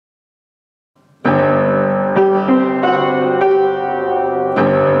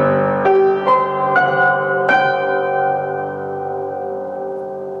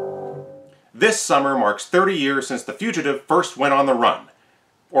This summer marks 30 years since The Fugitive first went on the run,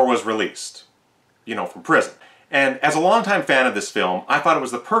 or was released, from prison. And as a longtime fan of this film, I thought it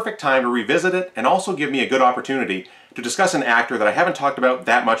was the perfect time to revisit it and also give me a good opportunity to discuss an actor that I haven't talked about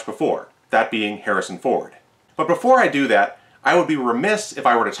that much before, that being Harrison Ford. But before I do that, I would be remiss if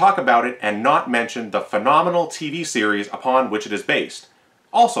I were to talk about it and not mention the phenomenal TV series upon which it is based,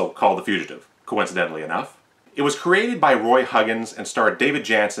 also called The Fugitive, coincidentally enough. It was created by Roy Huggins and starred David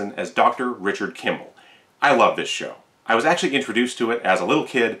Janssen as Dr. Richard Kimball. I love this show. I was actually introduced to it as a little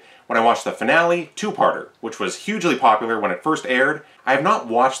kid when I watched the finale two-parter, which was hugely popular when it first aired. I have not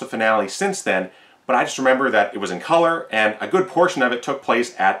watched the finale since then, but I just remember that it was in color and a good portion of it took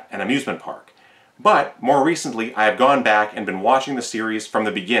place at an amusement park. But more recently, I have gone back and been watching the series from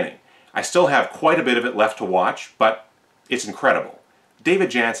the beginning. I still have quite a bit of it left to watch, but it's incredible.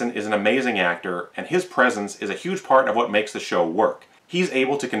 David Janssen is an amazing actor, and his presence is a huge part of what makes the show work. He's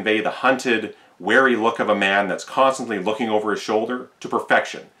able to convey the hunted, wary look of a man that's constantly looking over his shoulder to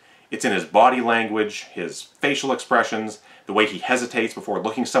perfection. It's in his body language, his facial expressions, the way he hesitates before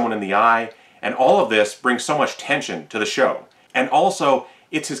looking someone in the eye, and all of this brings so much tension to the show. And also,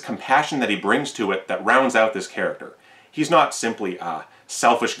 it's his compassion that he brings to it that rounds out this character. He's not simply a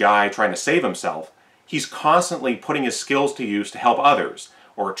selfish guy trying to save himself. He's constantly putting his skills to use to help others,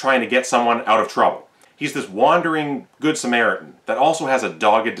 or trying to get someone out of trouble. He's this wandering Good Samaritan that also has a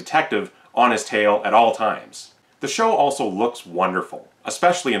dogged detective on his tail at all times. The show also looks wonderful,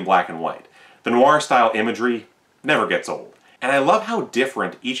 especially in black and white. The noir-style imagery never gets old. And I love how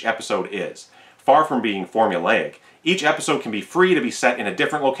different each episode is. Far from being formulaic, each episode can be free to be set in a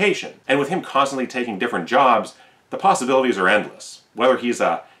different location. And with him constantly taking different jobs, the possibilities are endless. Whether he's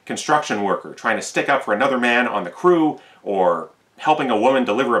a construction worker trying to stick up for another man on the crew, or helping a woman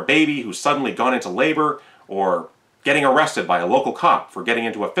deliver a baby who's suddenly gone into labor, or getting arrested by a local cop for getting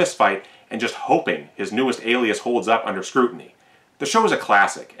into a fistfight and just hoping his newest alias holds up under scrutiny. The show is a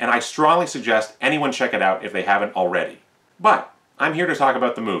classic, and I strongly suggest anyone check it out if they haven't already. But I'm here to talk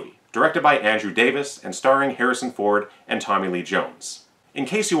about the movie, directed by Andrew Davis and starring Harrison Ford and Tommy Lee Jones. In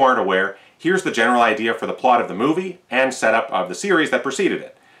case you aren't aware, here's the general idea for the plot of the movie and setup of the series that preceded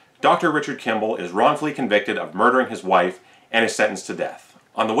it. Dr. Richard Kimball is wrongfully convicted of murdering his wife and is sentenced to death.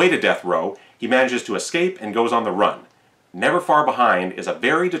 On the way to death row, he manages to escape and goes on the run. Never far behind is a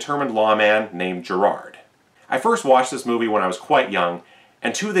very determined lawman named Gerard. I first watched this movie when I was quite young,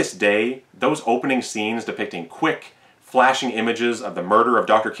 and to this day, those opening scenes depicting quick, flashing images of the murder of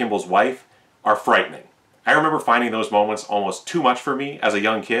Dr. Kimball's wife are frightening. I remember finding those moments almost too much for me as a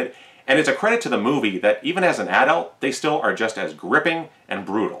young kid, and it's a credit to the movie that even as an adult, they still are just as gripping and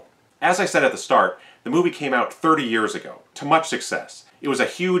brutal. As I said at the start, the movie came out 30 years ago, to much success. It was a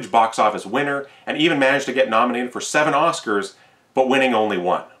huge box office winner, and even managed to get nominated for 7 Oscars, but winning only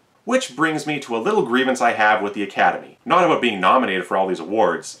 1. Which brings me to a little grievance I have with the Academy. Not about being nominated for all these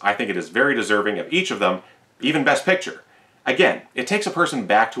awards, I think it is very deserving of each of them, even Best Picture. Again, it takes a person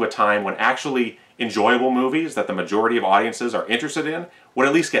back to a time when actually enjoyable movies that the majority of audiences are interested in would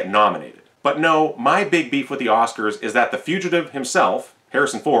at least get nominated. But no, my big beef with the Oscars is that The Fugitive himself,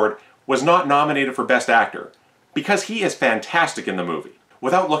 Harrison Ford, was not nominated for Best Actor, because he is fantastic in the movie,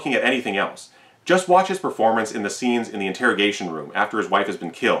 without looking at anything else. Just watch his performance in the scenes in the interrogation room after his wife has been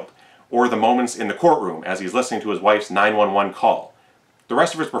killed, or the moments in the courtroom as he's listening to his wife's 911 call. The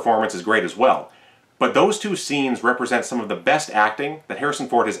rest of his performance is great as well, but those 2 scenes represent some of the best acting that Harrison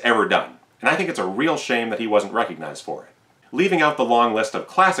Ford has ever done, and I think it's a real shame that he wasn't recognized for it. Leaving out the long list of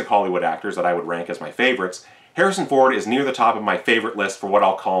classic Hollywood actors that I would rank as my favorites, Harrison Ford is near the top of my favorite list for what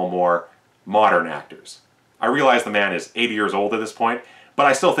I'll call more modern actors. I realize the man is 80 years old at this point, but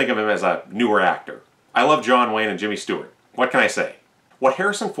I still think of him as a newer actor. I love John Wayne and Jimmy Stewart. What can I say? What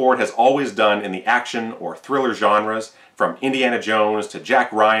Harrison Ford has always done in the action or thriller genres, from Indiana Jones to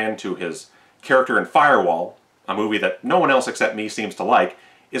Jack Ryan to his character in Firewall, a movie that no one else except me seems to like,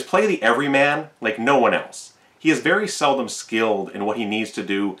 is play the everyman like no one else. He is very seldom skilled in what he needs to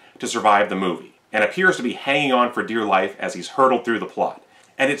do to survive the movie, and appears to be hanging on for dear life as he's hurtled through the plot.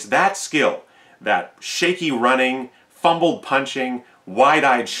 And it's that skill, that shaky running, fumbled punching,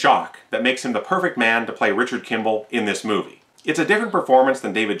 wide-eyed shock that makes him the perfect man to play Richard Kimball in this movie. It's a different performance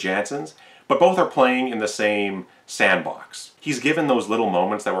than David Janssen's, but both are playing in the same sandbox. He's given those little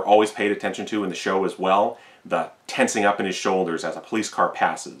moments that were always paid attention to in the show as well, the tensing up in his shoulders as a police car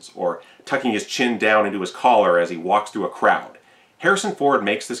passes, or tucking his chin down into his collar as he walks through a crowd. Harrison Ford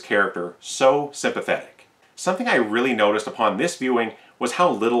makes this character so sympathetic. Something I really noticed upon this viewing was how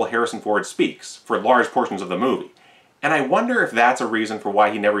little Harrison Ford speaks for large portions of the movie, and I wonder if that's a reason for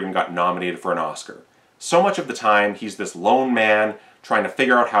why he never even got nominated for an Oscar. So much of the time, he's this lone man trying to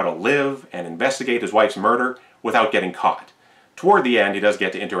figure out how to live and investigate his wife's murder without getting caught. Toward the end, he does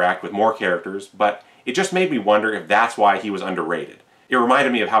get to interact with more characters, but it just made me wonder if that's why he was underrated. It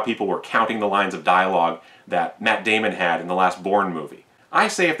reminded me of how people were counting the lines of dialogue that Matt Damon had in the last Bourne movie. I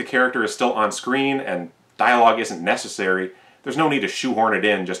say if the character is still on screen and dialogue isn't necessary, there's no need to shoehorn it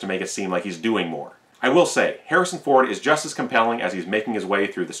in just to make it seem like he's doing more. I will say, Harrison Ford is just as compelling as he's making his way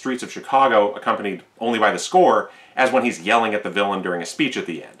through the streets of Chicago, accompanied only by the score, as when he's yelling at the villain during a speech at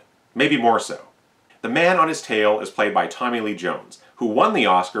the end. Maybe more so. The man on his tail is played by Tommy Lee Jones, who won the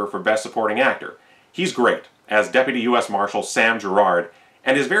Oscar for Best Supporting Actor. He's great, as Deputy U.S. Marshal Sam Gerard,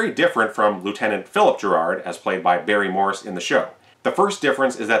 and is very different from Lieutenant Philip Gerard, as played by Barry Morse in the show. The first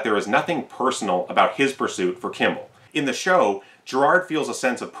difference is that there is nothing personal about his pursuit for Kimball. In the show, Gerard feels a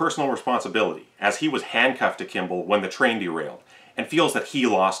sense of personal responsibility, as he was handcuffed to Kimball when the train derailed, and feels that he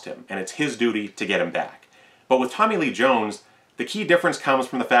lost him, and it's his duty to get him back. But with Tommy Lee Jones, the key difference comes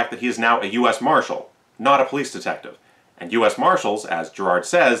from the fact that he is now a U.S. Marshal, not a police detective. And U.S. Marshals, as Gerard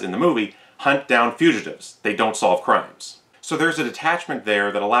says in the movie, hunt down fugitives. They don't solve crimes. So there's a detachment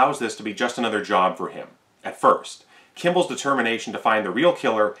there that allows this to be just another job for him, at first. Kimball's determination to find the real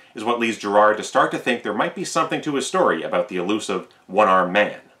killer is what leads Gerard to start to think there might be something to his story about the elusive one-armed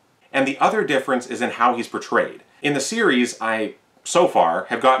man. And the other difference is in how he's portrayed. In the series, I, so far,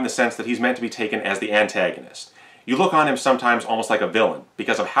 have gotten the sense that he's meant to be taken as the antagonist. You look on him sometimes almost like a villain,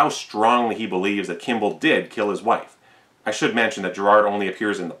 because of how strongly he believes that Kimball did kill his wife. I should mention that Gerard only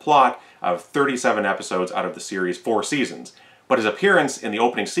appears in the plot of 37 episodes out of the series' 4 seasons, but his appearance in the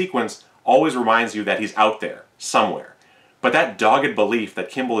opening sequence always reminds you that he's out there, somewhere. But that dogged belief that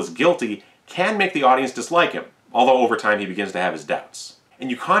Kimball is guilty can make the audience dislike him, although over time he begins to have his doubts. And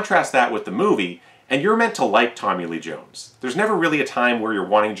you contrast that with the movie, and you're meant to like Tommy Lee Jones. There's never really a time where you're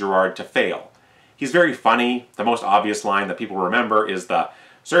wanting Gerard to fail. He's very funny. The most obvious line that people remember is the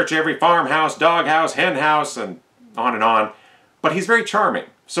 "search every farmhouse, doghouse, henhouse," and on. But he's very charming.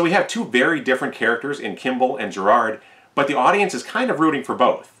 So we have two very different characters in Kimball and Gerard, but the audience is kind of rooting for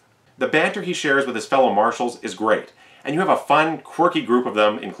both. The banter he shares with his fellow marshals is great, and you have a fun, quirky group of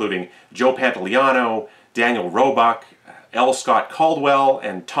them, including Joe Pantoliano, Daniel Roebuck, L. Scott Caldwell,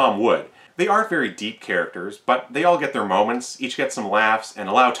 and Tom Wood. They aren't very deep characters, but they all get their moments, each get some laughs, and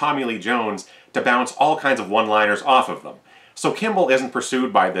allow Tommy Lee Jones to bounce all kinds of one-liners off of them. So Kimball isn't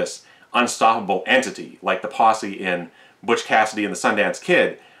pursued by this unstoppable entity like the posse in Butch Cassidy and the Sundance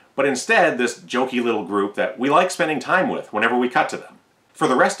Kid, but instead this jokey little group that we like spending time with whenever we cut to them. For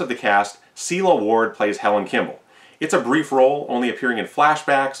the rest of the cast, Celia Ward plays Helen Kimball. It's a brief role, only appearing in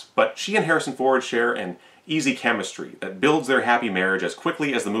flashbacks, but she and Harrison Ford share an easy chemistry that builds their happy marriage as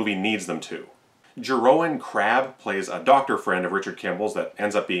quickly as the movie needs them to. Jeroen Krabb plays a doctor friend of Richard Kimball's that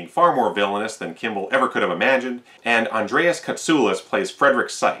ends up being far more villainous than Kimball ever could have imagined, and Andreas Katsoulis plays Frederick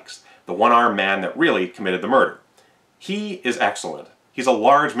Sykes, the one-armed man that really committed the murder. He is excellent. He's a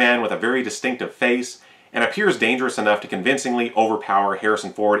large man with a very distinctive face, and appears dangerous enough to convincingly overpower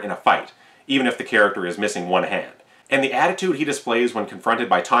Harrison Ford in a fight, even if the character is missing one hand. And the attitude he displays when confronted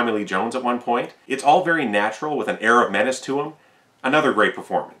by Tommy Lee Jones at one point, it's all very natural with an air of menace to him. Another great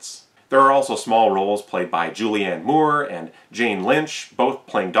performance. There are also small roles played by Julianne Moore and Jane Lynch, both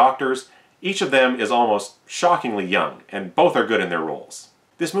playing doctors. Each of them is almost shockingly young, and both are good in their roles.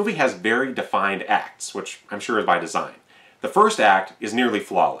 This movie has very defined acts, which I'm sure is by design. The first act is nearly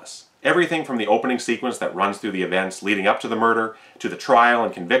flawless. Everything from the opening sequence that runs through the events leading up to the murder to the trial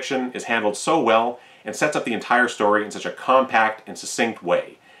and conviction is handled so well and sets up the entire story in such a compact and succinct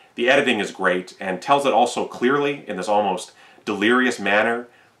way. The editing is great and tells it all so clearly in this almost delirious manner.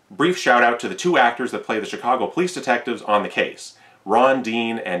 Brief shout out to the two actors that play the Chicago police detectives on the case, Ron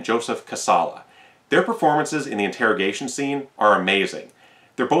Dean and Joseph Casala. Their performances in the interrogation scene are amazing.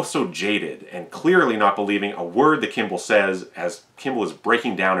 They're both so jaded and clearly not believing a word that Kimball says as Kimball is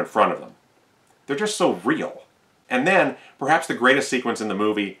breaking down in front of them. They're just so real. And then, perhaps the greatest sequence in the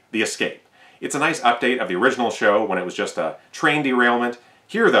movie, the escape. It's a nice update of the original show when it was just a train derailment.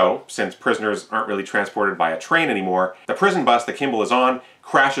 Here though, since prisoners aren't really transported by a train anymore, the prison bus that Kimball is on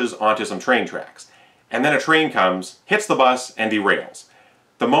crashes onto some train tracks. And then a train comes, hits the bus, and derails.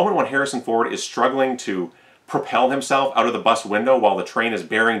 The moment when Harrison Ford is struggling to propel himself out of the bus window while the train is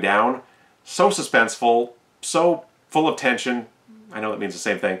bearing down, so suspenseful, so full of tension. I know that means the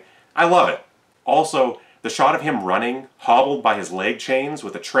same thing. I love it. Also, the shot of him running, hobbled by his leg chains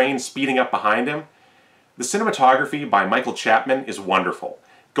with the train speeding up behind him. The cinematography by Michael Chapman is wonderful.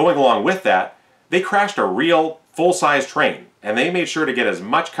 Going along with that, they crashed a real, full-size train, and they made sure to get as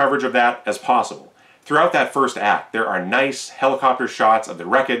much coverage of that as possible. Throughout that first act, there are nice helicopter shots of the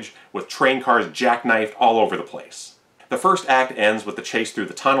wreckage with train cars jackknifed all over the place. The first act ends with the chase through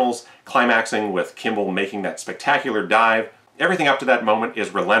the tunnels, climaxing with Kimball making that spectacular dive. Everything up to that moment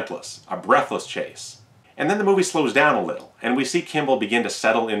is relentless, a breathless chase. And then the movie slows down a little, and we see Kimball begin to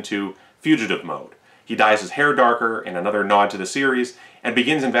settle into fugitive mode. He dyes his hair darker in another nod to the series, and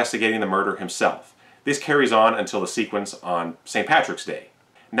begins investigating the murder himself. This carries on until the sequence on St. Patrick's Day.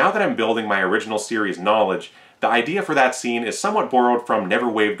 Now that I'm building my original series knowledge, the idea for that scene is somewhat borrowed from Never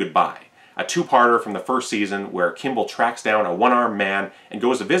Wave Goodbye, a two-parter from the first season where Kimball tracks down a one-armed man and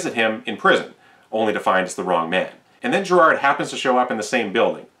goes to visit him in prison, only to find it's the wrong man. And then Gerard happens to show up in the same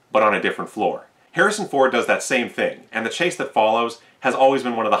building, but on a different floor. Harrison Ford does that same thing, and the chase that follows has always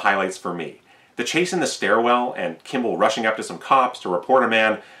been one of the highlights for me. The chase in the stairwell and Kimball rushing up to some cops to report a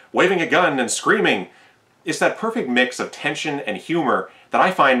man waving a gun and screaming. It's that perfect mix of tension and humor that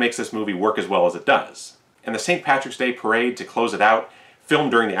I find makes this movie work as well as it does. And the St. Patrick's Day parade to close it out,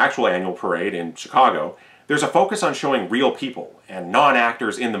 filmed during the actual annual parade in Chicago, there's a focus on showing real people and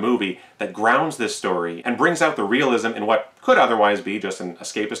non-actors in the movie that grounds this story and brings out the realism in what could otherwise be just an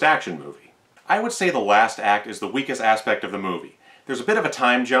escapist action movie. I would say the last act is the weakest aspect of the movie. There's a bit of a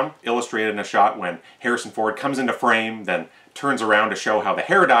time jump illustrated in a shot when Harrison Ford comes into frame, then turns around to show how the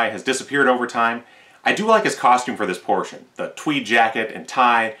hair dye has disappeared over time. I do like his costume for this portion. The tweed jacket and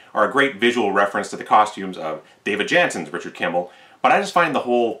tie are a great visual reference to the costumes of David Janssen's Richard Kimball, but I just find the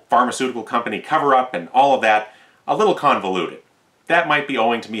whole pharmaceutical company cover-up and all of that a little convoluted. That might be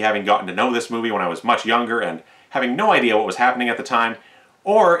owing to me having gotten to know this movie when I was much younger and having no idea what was happening at the time,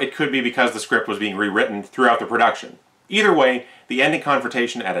 or it could be because the script was being rewritten throughout the production. Either way, the ending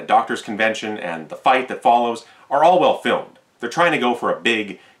confrontation at a doctor's convention and the fight that follows are all well filmed. They're trying to go for a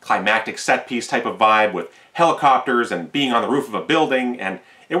big, climactic set-piece type of vibe with helicopters and being on the roof of a building, and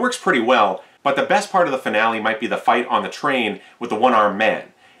it works pretty well, but the best part of the finale might be the fight on the train with the one-armed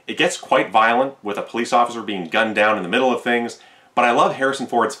man. It gets quite violent, with a police officer being gunned down in the middle of things, but I love Harrison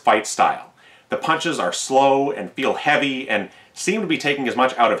Ford's fight style. The punches are slow and feel heavy and seem to be taking as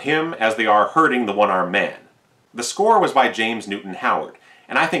much out of him as they are hurting the one-armed man. The score was by James Newton Howard,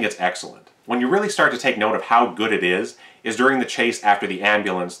 and I think it's excellent. When you really start to take note of how good it is during the chase after the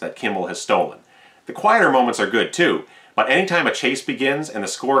ambulance that Kimball has stolen. The quieter moments are good too, but anytime a chase begins and the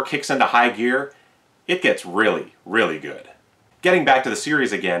score kicks into high gear, it gets really, really good. Getting back to the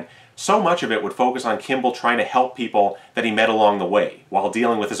series again, so much of it would focus on Kimball trying to help people that he met along the way, while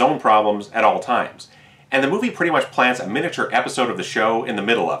dealing with his own problems at all times. And the movie pretty much plants a miniature episode of the show in the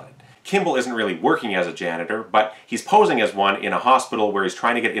middle of it. Kimball isn't really working as a janitor, but he's posing as one in a hospital where he's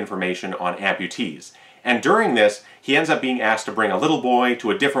trying to get information on amputees. And during this, he ends up being asked to bring a little boy to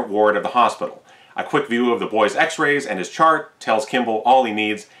a different ward of the hospital. A quick view of the boy's x-rays and his chart tells Kimball all he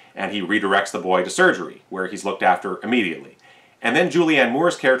needs, and he redirects the boy to surgery, where he's looked after immediately. And then Julianne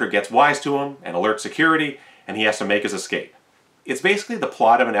Moore's character gets wise to him and alerts security, and he has to make his escape. It's basically the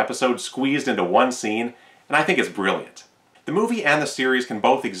plot of an episode squeezed into one scene, and I think it's brilliant. The movie and the series can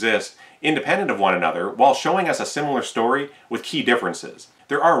both exist independent of one another while showing us a similar story with key differences.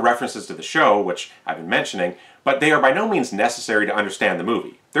 There are references to the show, which I've been mentioning, but they are by no means necessary to understand the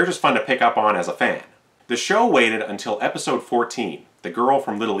movie. They're just fun to pick up on as a fan. The show waited until episode 14, The Girl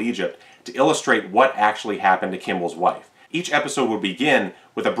from Little Egypt, to illustrate what actually happened to Kimball's wife. Each episode would begin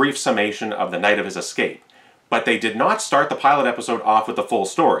with a brief summation of the night of his escape, but they did not start the pilot episode off with the full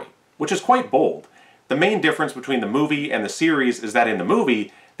story, which is quite bold. The main difference between the movie and the series is that in the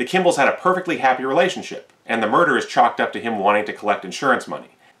movie, the Kimballs had a perfectly happy relationship, and the murder is chalked up to him wanting to collect insurance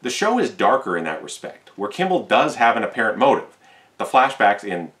money. The show is darker in that respect, where Kimball does have an apparent motive. The flashbacks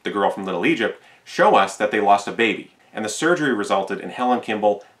in The Girl from Little Egypt show us that they lost a baby, and the surgery resulted in Helen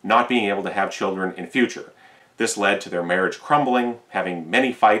Kimball not being able to have children in future. This led to their marriage crumbling, having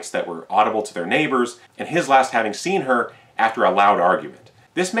many fights that were audible to their neighbors, and his last having seen her after a loud argument.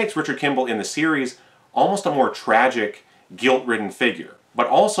 This makes Richard Kimball in the series almost a more tragic, guilt-ridden figure, but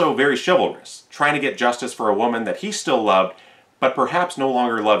also very chivalrous, trying to get justice for a woman that he still loved, but perhaps no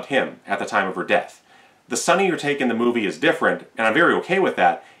longer loved him at the time of her death. The sunnier take in the movie is different, and I'm very okay with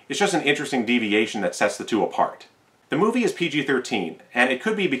that. It's just an interesting deviation that sets the two apart. The movie is PG-13, and it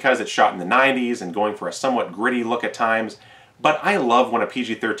could be because it's shot in the 90s and going for a somewhat gritty look at times, but I love when a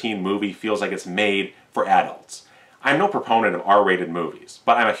PG-13 movie feels like it's made for adults. I'm no proponent of R-rated movies,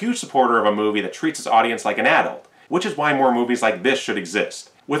 but I'm a huge supporter of a movie that treats its audience like an adult, which is why more movies like this should exist.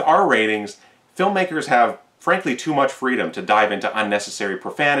 With R ratings, filmmakers have frankly too much freedom to dive into unnecessary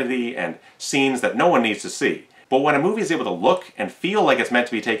profanity and scenes that no one needs to see. But when a movie is able to look and feel like it's meant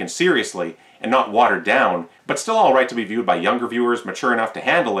to be taken seriously and not watered down, but still alright to be viewed by younger viewers mature enough to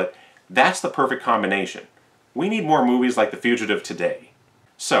handle it, that's the perfect combination. We need more movies like The Fugitive today.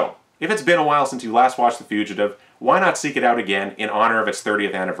 So, If it's been a while since you last watched The Fugitive, why not seek it out again in honor of its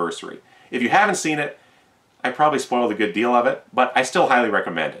 30th anniversary? If you haven't seen it, I probably spoiled a good deal of it, but I still highly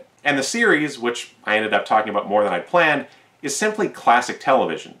recommend it. And the series, which I ended up talking about more than I'd planned, is simply classic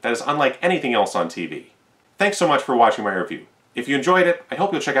television that is unlike anything else on TV. Thanks so much for watching my review. If you enjoyed it, I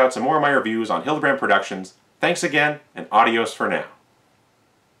hope you'll check out some more of my reviews on Hildebrand Productions. Thanks again, and adios for now.